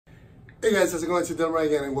Hey guys, how's it going? It's Delmar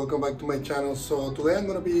again and welcome back to my channel. So today I'm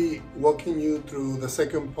going to be walking you through the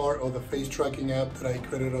second part of the face tracking app that I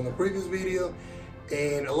created on the previous video.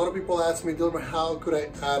 And a lot of people ask me, Delmar, how could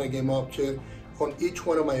I add a game object on each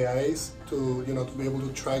one of my eyes to be able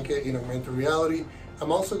to track it in augmented reality?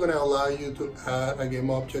 I'm also going to allow you to add a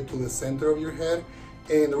game object to the center of your head.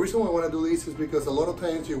 And the reason why I want to do this is because a lot of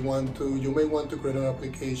times you may want to create an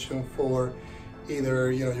application for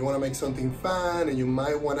either you want to make something fun and you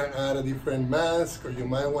might want to add a different mask, or you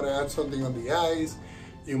might want to add something on the eyes,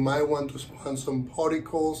 you might want to spawn some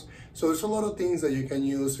particles. So there's a lot of things that you can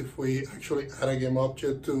use if we actually add a game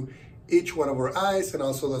object to each one of our eyes and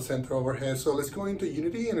also the center of our head. So let's go into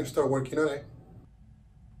Unity and start working on it.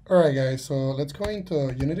 Alright guys, so let's go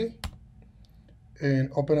into Unity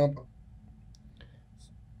and open up.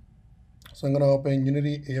 So I'm going to open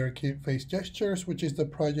Unity ARKit Face Gestures, which is the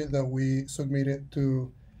project that we submitted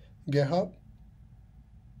to GitHub.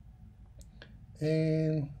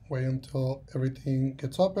 And wait until everything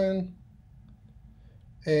gets open.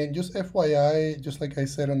 And just FYI, just like I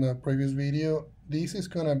said on the previous video, this is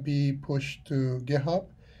going to be pushed to GitHub.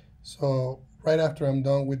 So right after I'm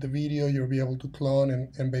done with the video, you'll be able to clone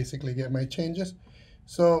and basically get my changes.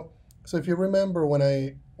 So if you remember when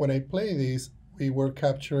I play this, we were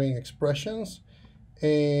capturing expressions,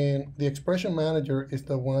 and the expression manager is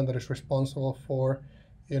the one that is responsible for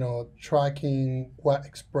tracking what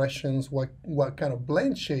expressions, what kind of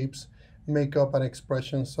blend shapes make up an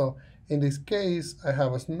expression. So in this case, I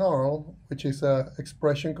have a snarl, which is a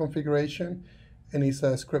expression configuration, and it's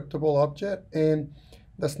a scriptable object, and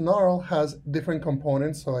the snarl has different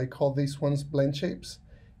components. So I call these ones blend shapes,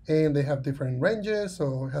 and they have different ranges.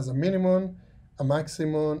 So it has a minimum, a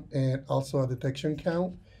maximum, and also a detection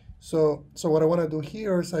count. So what I want to do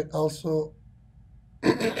here is I also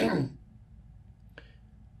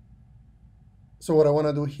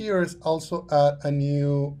add a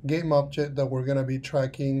new game object that we're going to be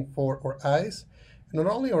tracking for our eyes. And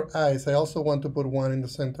not only our eyes, I also want to put one in the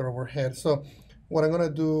center of our head. So what I'm going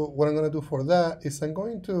to do for that is I'm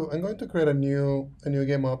going to create a new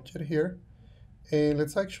game object here. And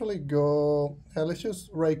let's actually go, let's just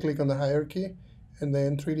right click on the hierarchy and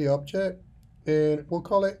then 3D object, and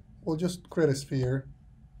we'll just create a sphere.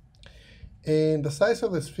 And the size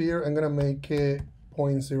of the sphere, I'm gonna make it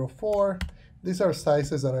 0.04. These are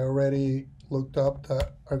sizes that I already looked up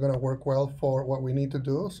that are gonna work well for what we need to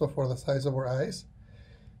do, so for the size of our eyes.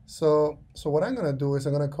 So what I'm gonna do is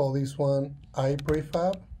I'm gonna call this one eye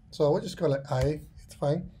prefab. So I will just call it eye, it's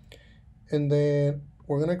fine. And then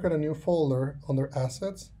we're gonna create a new folder under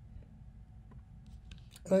assets.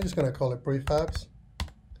 And I'm just gonna call it prefabs.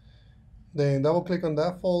 Then double click on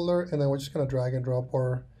that folder, and then we're just gonna drag and drop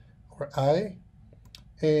our eye.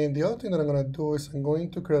 And the other thing that I'm gonna do is I'm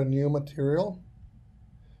going to create a new material,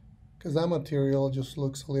 because that material just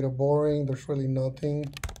looks a little boring. There's really nothing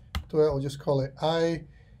to it. I'll just call it eye.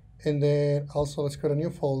 And then also let's create a new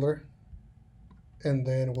folder, and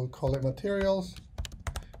then we'll call it materials,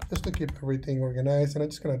 just to keep everything organized. And I'm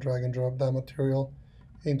just gonna drag and drop that material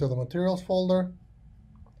into the materials folder.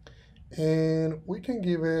 And we can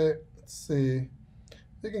give it, let's see,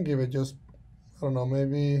 we can give it just, I don't know,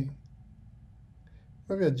 maybe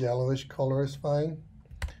a yellowish color is fine.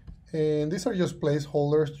 And these are just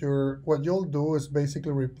placeholders. What you'll do is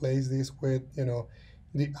basically replace this with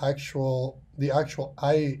the actual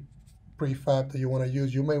eye prefab that you want to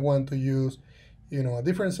use. You may want to use a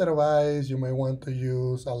different set of eyes. You may want to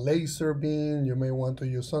use a laser beam. You may want to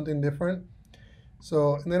use something different.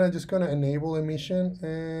 So, and then I'm just going to enable emission,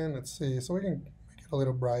 and let's see, so we can make it a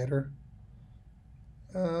little brighter.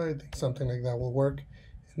 I think something like that will work.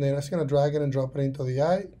 And then I'm just going to drag it and drop it into the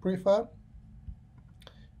eye prefab.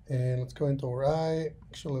 And let's go into our eye.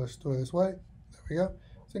 Actually, let's do it this way. There we go.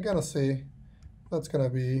 So you kind of see that's going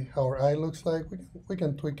to be how our eye looks like. We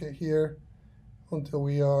can tweak it here until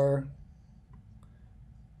we are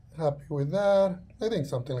happy with that. I think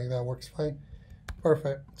something like that works fine.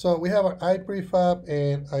 Perfect. So we have our eye prefab,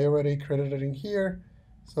 and I already created it in here.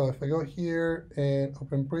 So if I go here and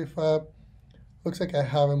open prefab, looks like I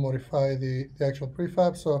haven't modified the actual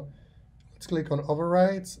prefab. So let's click on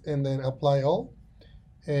overrides and then apply all.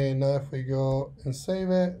 And now if we go and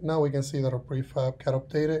save it, now we can see that our prefab got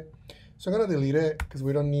updated. So I'm going to delete it because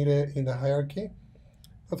we don't need it in the hierarchy.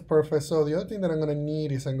 That's perfect. So the other thing that I'm going to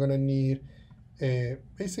need is I'm going to need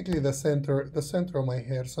basically the center of my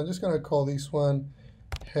head. So I'm just going to call this one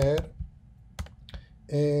head,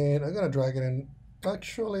 and I'm going to drag it in.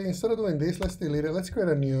 Actually, instead of doing this, let's delete it. Let's create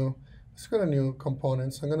a new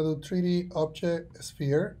component. So I'm going to do 3D object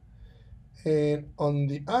sphere, and on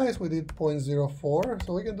the eyes we did 0.04,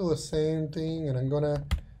 so we can do the same thing, and I'm going to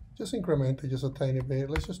just increment it just a tiny bit.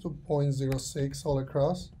 Let's just do 0.06 all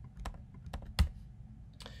across.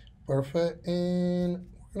 Perfect. And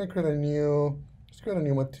we're gonna create a new, let's create a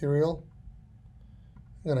new material.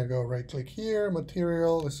 I'm gonna go right click here,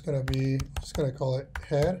 material. It's gonna be, just gonna call it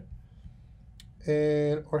head.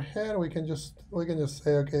 And our head, we can just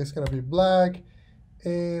say, okay, it's gonna be black,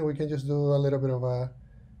 and we can just do a little bit of a,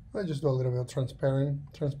 I'll just do a little bit of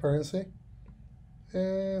transparency,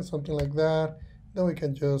 and something like that. Then we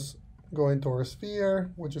can just go into our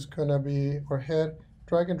sphere, which is gonna be our head.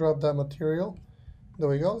 Drag and drop that material. There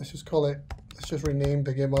we go. Let's just call it, let's just rename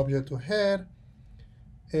the game object to head.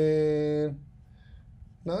 And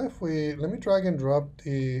now if we, let me drag and drop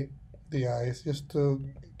the eyes just to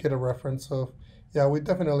get a reference of, yeah, we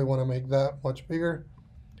definitely want to make that much bigger.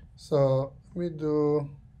 So let me do,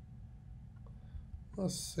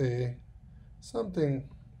 let's see, something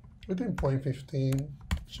between 0.15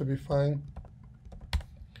 should be fine.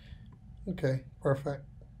 Okay, perfect.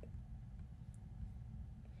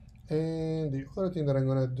 And the other thing that I'm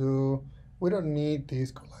gonna do, we don't need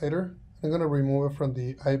this collider. I'm gonna remove it from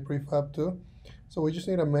the eye prefab too. So we just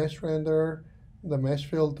need a mesh render, the mesh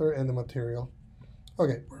filter, and the material.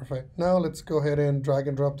 Okay, perfect. Now let's go ahead and drag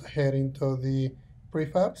and drop the head into the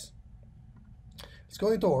prefabs. Let's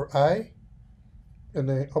go into our eye and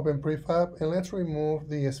then open prefab, and let's remove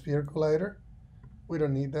the sphere collider. We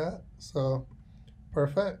don't need that, so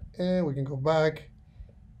perfect. And we can go back.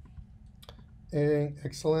 And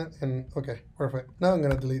excellent, and okay, perfect. Now I'm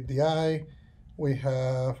gonna delete the eye. We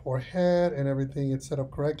have our head and everything is set up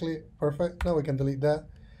correctly. Perfect. Now we can delete that.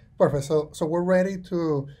 Perfect. So we're ready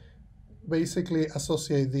to basically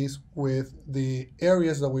associate these with the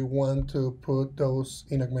areas that we want to put those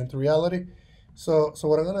in augmented reality. So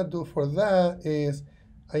what I'm gonna do for that is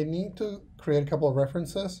I need to create a couple of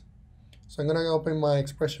references. So I'm gonna open my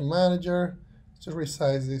expression manager. Just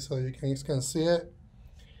resize this so you can see it.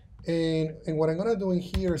 And what I'm gonna do in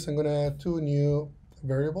here is I'm gonna add two new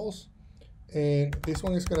variables. And this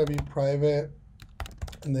one is gonna be private.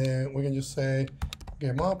 And then we can just say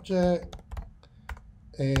game object.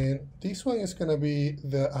 And this one is gonna be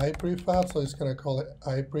the eye prefab, so it's gonna call it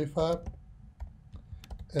eye prefab.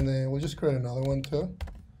 And then we'll just create another one too.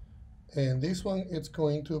 And this one, it's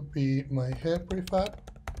going to be my head prefab.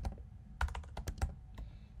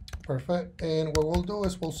 Perfect. And what we'll do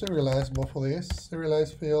is we'll serialize both of these.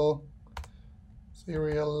 Serialize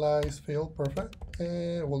field, perfect.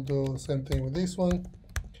 And we'll do the same thing with this one.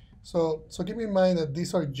 So keep in mind that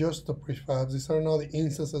these are just the prefabs. These are not the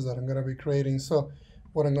instances that I'm gonna be creating. So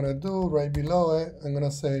what I'm gonna do right below it, I'm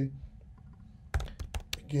gonna say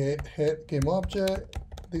get head game object.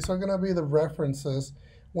 These are gonna be the references.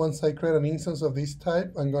 Once I create an instance of this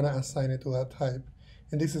type, I'm gonna assign it to that type.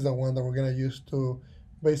 And this is the one that we're gonna use to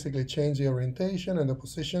basically change the orientation and the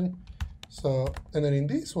position. So, and then in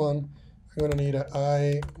this one, I'm gonna need an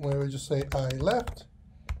eye, we just say eye left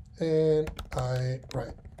and eye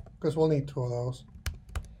right, because we'll need two of those.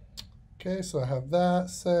 Okay, so I have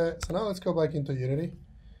that set. So now let's go back into Unity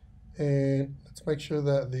and let's make sure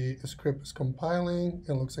that the script is compiling.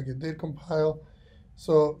 It looks like it did compile.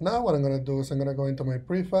 So now what I'm gonna do is I'm gonna go into my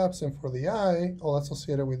prefabs, and for the eye, all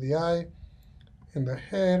associated with the eye, and the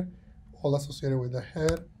head, all associated with the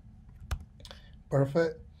head.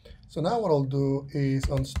 Perfect. So now what I'll do is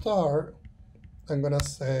on start, I'm gonna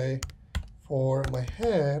say for my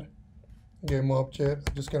head game object,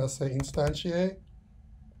 I'm just gonna say instantiate.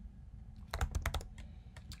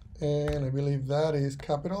 And I believe that is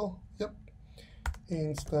capital. Yep.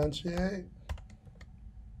 Instantiate.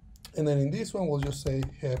 And then in this one, we'll just say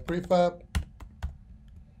head prefab.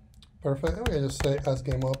 Perfect. And we can just say as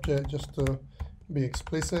game object just to be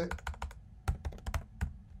explicit.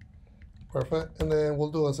 Perfect. And then we'll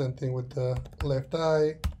do the same thing with the left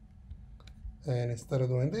eye. And instead of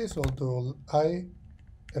doing this, we'll do eye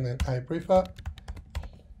and then eye prefab.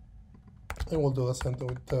 And we'll do the same thing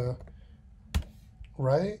with the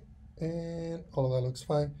right. And all of that looks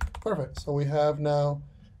fine. Perfect. So we have now,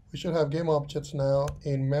 we should have game objects now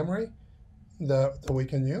in memory that we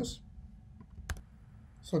can use.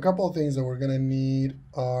 So a couple of things that we're gonna need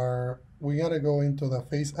are, we gotta go into the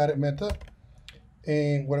face added method.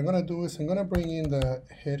 And what I'm gonna do is I'm gonna bring in the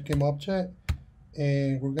head game object,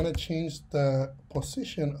 and we're gonna change the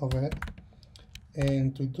position of it.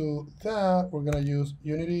 And to do that, we're gonna use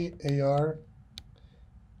Unity AR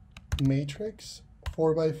matrix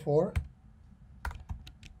 4x4. I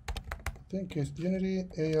think it's Unity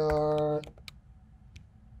AR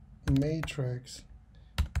matrix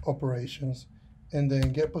operations, and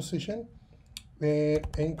then get position and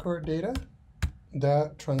anchor data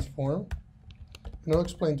that transform. And I'll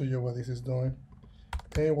explain to you what this is doing.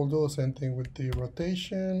 And we'll do the same thing with the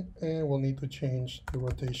rotation, and we'll need to change the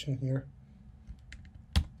rotation here.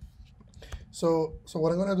 So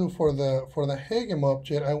what I'm gonna do for the head game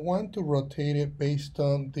object, I want to rotate it based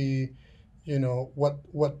on the,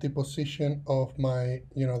 what the position of my,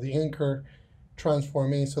 the anchor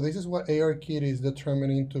transform is. So this is what ARKit is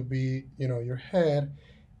determining to be, your head.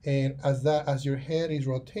 And as your head is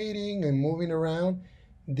rotating and moving around,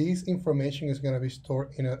 this information is going to be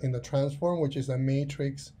stored in the transform, which is a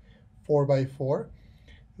matrix 4x4.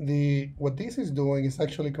 What this is doing is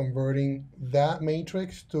actually converting that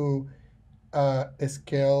matrix to a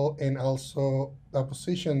scale and also a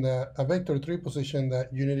position, that a vector 3 position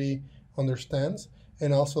that Unity understands,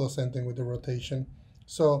 and also the same thing with the rotation.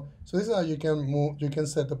 So this is how you can move. You can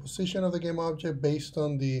set the position of the game object based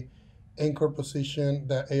on the anchor position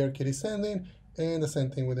that ARKit is sending, and the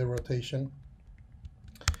same thing with the rotation.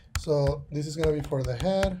 So this is going to be for the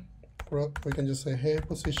head. We can just say head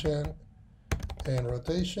position and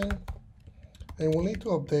rotation, and we'll need to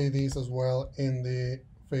update these as well in the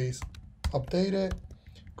face updated,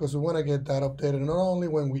 because we want to get that updated not only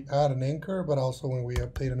when we add an anchor, but also when we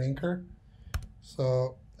update an anchor.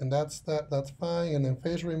 So, and that's fine. And then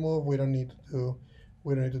face remove, we don't need to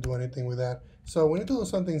do anything with that. So we need to do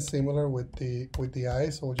something similar with the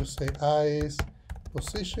eyes. So we'll just say eyes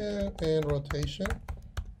position and rotation.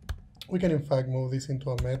 We can in fact move this into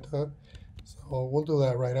a method. So we'll do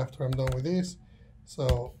that right after I'm done with this.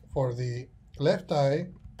 So for the left eye,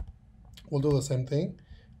 we'll do the same thing.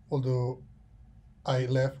 We'll do eye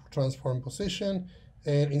left transform position,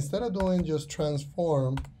 and instead of doing just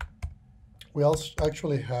transform, we also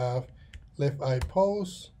actually have left eye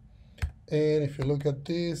pose. And if you look at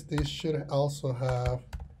this should also have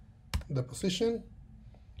the position,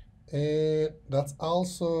 and that's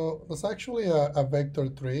actually a vector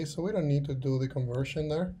 3, so we don't need to do the conversion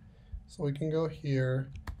there. So we can go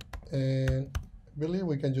here, and I believe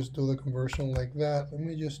we can just do the conversion like that. Let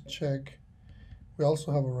me just check. We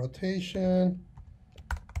also have a rotation.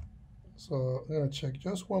 So I'm gonna check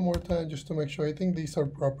just one more time just to make sure. I think these are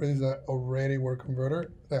properties that already were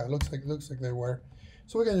converted. Yeah, it looks like they were.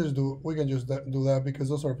 So we can just do that because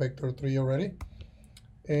those are vector 3 already.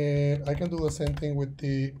 And I can do the same thing with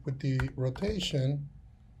the rotation.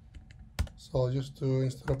 So I'll just do,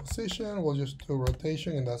 instead of position, we'll just do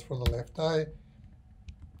rotation, and that's for the left eye.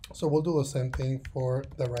 So we'll do the same thing for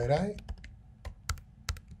the right eye.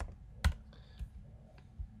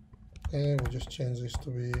 And we'll just change this to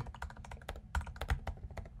be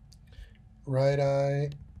right eye,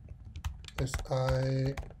 this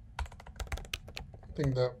eye. I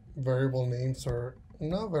think the variable names are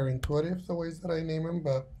not very intuitive, the ways that I name them,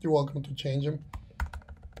 but you're welcome to change them.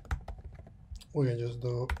 We can just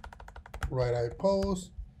do right eye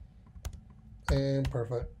pose, and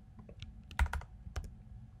perfect.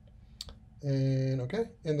 And okay,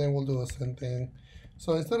 and then we'll do the same thing.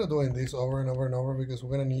 So instead of doing this over and over and over, because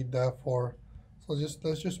we're gonna need that for, so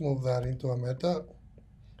let's just move that into a method.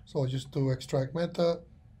 So we'll just do extract method,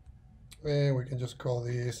 and we can just call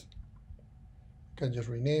this, can just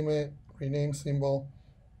rename it, rename symbol,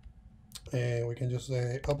 and we can just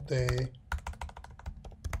say update.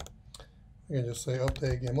 We can just say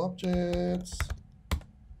update game objects.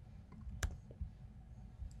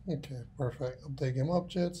 Okay, perfect. Update game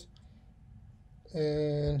objects,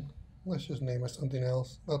 and let's just name it something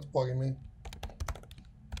else. That's bugging me.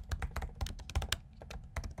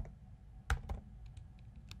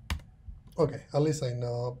 Okay, at least I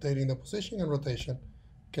know updating the position and rotation.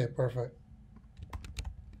 Okay, perfect.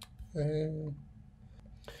 And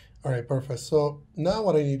all right, perfect. So now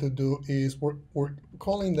what I need to do is we're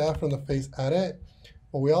calling that from the face added,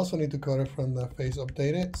 but we also need to call it from the face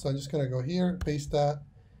updated. So I'm just gonna go here, paste that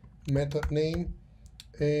method name,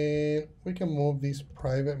 and we can move this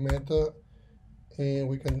private method, and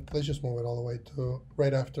let's just move it all the way to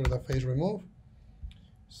right after the face remove.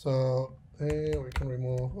 So, and we can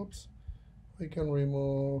remove, oops, we can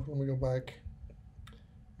remove, let me go back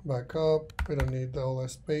up. We don't need all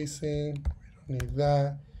that spacing, we don't need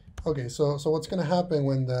that. Okay, so what's gonna happen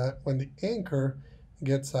when the anchor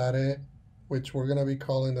gets added, which we're gonna be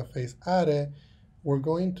calling the face added, we're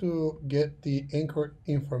going to get the anchor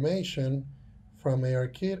information from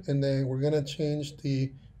ARKit, and then we're gonna change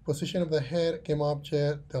the position of the head game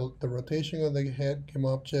object, the rotation of the head game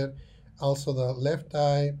object, also the left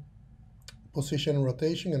eye position and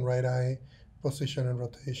rotation, and right eye position and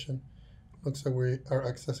rotation. Looks like we are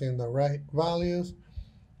accessing the right values,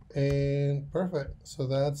 and perfect. So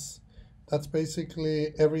that's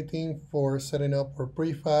basically everything for setting up our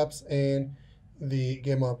prefabs and the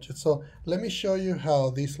game object. So let me show you how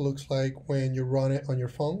this looks like when you run it on your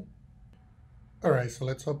phone. All right, so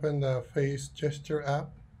let's open the face gesture app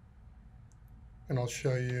and I'll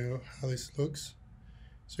show you how this looks.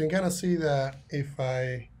 So you can kind of see that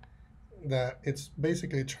that it's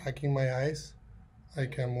basically tracking my eyes. I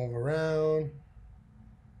can move around,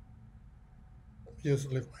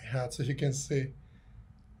 just lift my hat so you can see.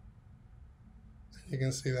 You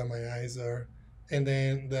can see that my eyes are, and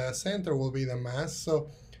then the center will be the mask. So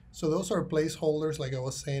those are placeholders, like I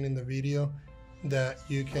was saying in the video, that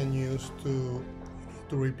you can use to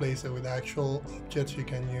replace it with actual objects. You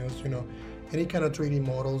can use, any kind of 3D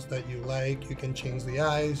models that you like. You can change the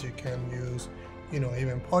eyes. You can use,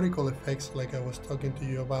 even particle effects, like I was talking to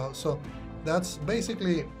you about. So that's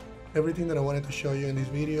basically everything that I wanted to show you in this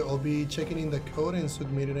video. I'll be checking in the code and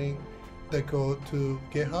submitting the code to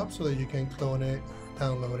GitHub so that you can clone it or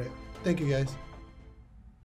download it. Thank you guys.